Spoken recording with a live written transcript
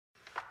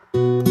I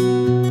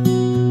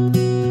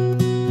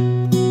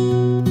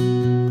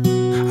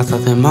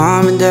thought that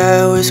mom and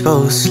dad were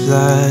supposed to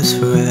last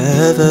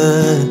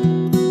forever,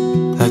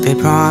 like they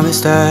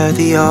promised at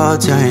the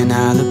altar in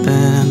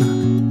Alabama.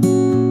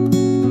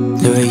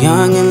 They were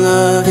young in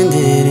love and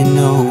didn't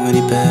know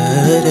any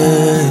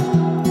better.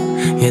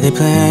 Yeah, they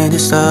planned to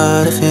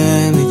start a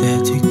family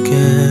there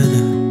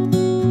together.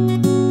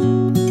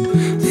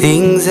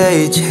 Things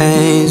they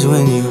changed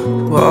when you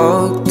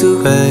walked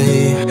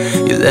away.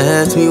 You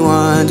left me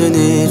wondering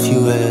if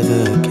you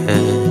ever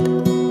cared.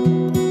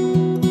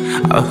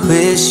 I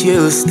wish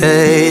you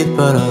stayed,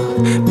 but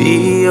I'll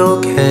be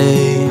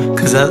okay,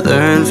 'cause I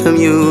learned from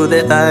you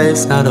that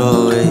life's not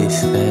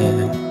always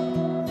fair.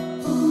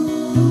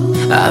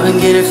 I've been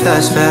getting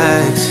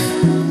flashbacks,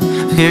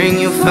 hearing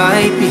you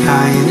fight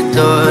behind the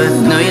door.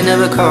 No, you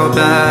never call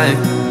back.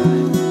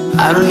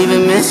 I don't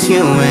even miss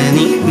you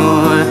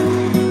anymore,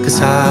 'cause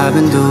I've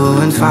been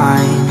doing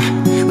fine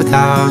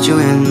without you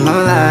in my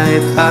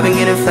life. I've been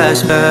getting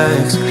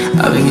flashbacks,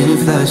 I've been getting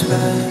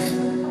flashbacks.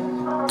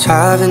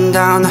 Driving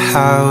down the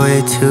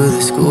highway to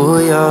the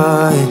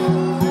schoolyard,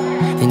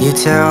 and you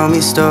tell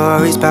me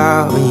stories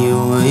about when you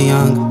were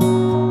young.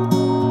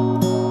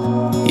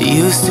 You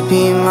used to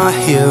be my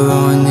hero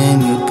and then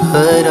you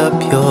put up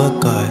your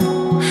guard.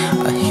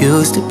 I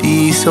used to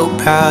be so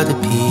proud to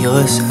be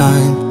your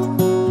son.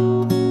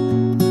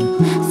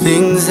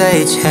 Things they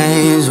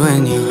changed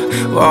when you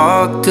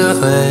walked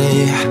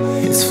away.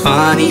 It's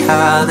funny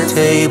how the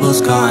tables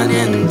gone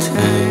and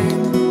turned.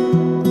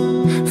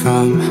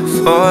 From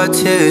 4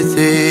 to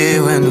 3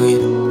 when we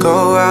go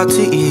out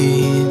to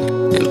eat,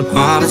 and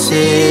mama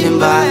sitting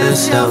by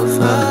herself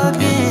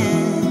again.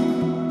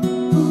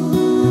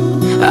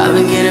 I've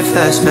been getting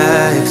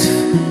flashbacks,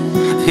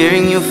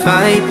 hearing you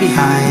fight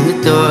behind the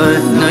door.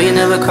 No, you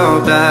never call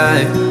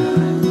back.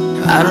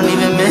 I don't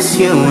even miss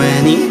you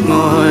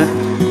anymore,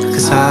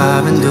 'cause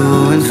I've been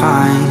doing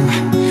fine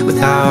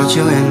without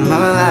you in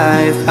my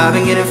life. I've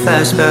been getting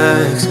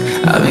flashbacks,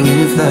 I've been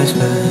getting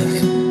flashbacks.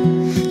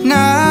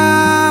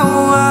 Now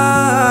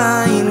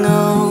I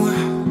know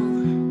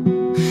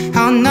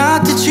how not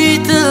to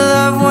treat the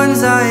loved ones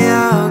I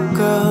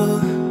outgrow.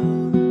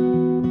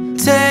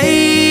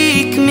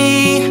 Take me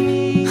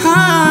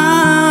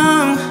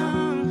home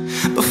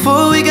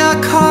before we got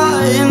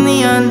caught in the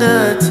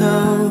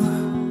undertow.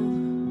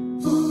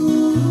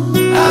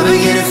 I've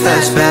been getting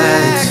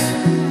flashbacks,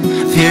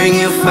 hearing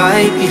you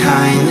fight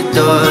behind the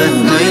door.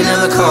 No, you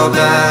never call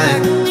back.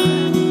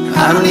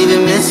 I don't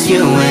even miss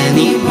you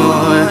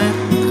anymore,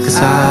 'cause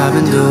I've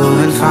been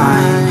doing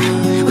fine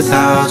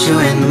without you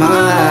in my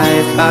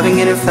life. I've been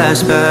getting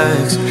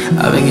flashbacks,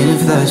 I've been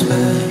getting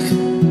flashbacks.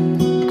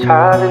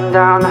 Driving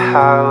down the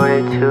highway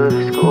to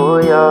the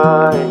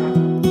schoolyard,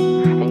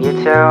 and you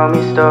tell me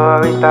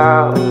stories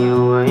about when you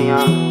were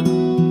young.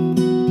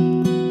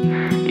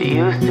 You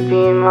used to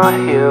be my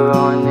hero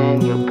and then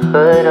you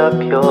put up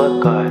your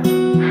guard.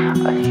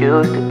 I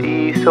used to be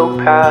so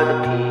proud to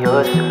be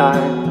your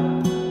son.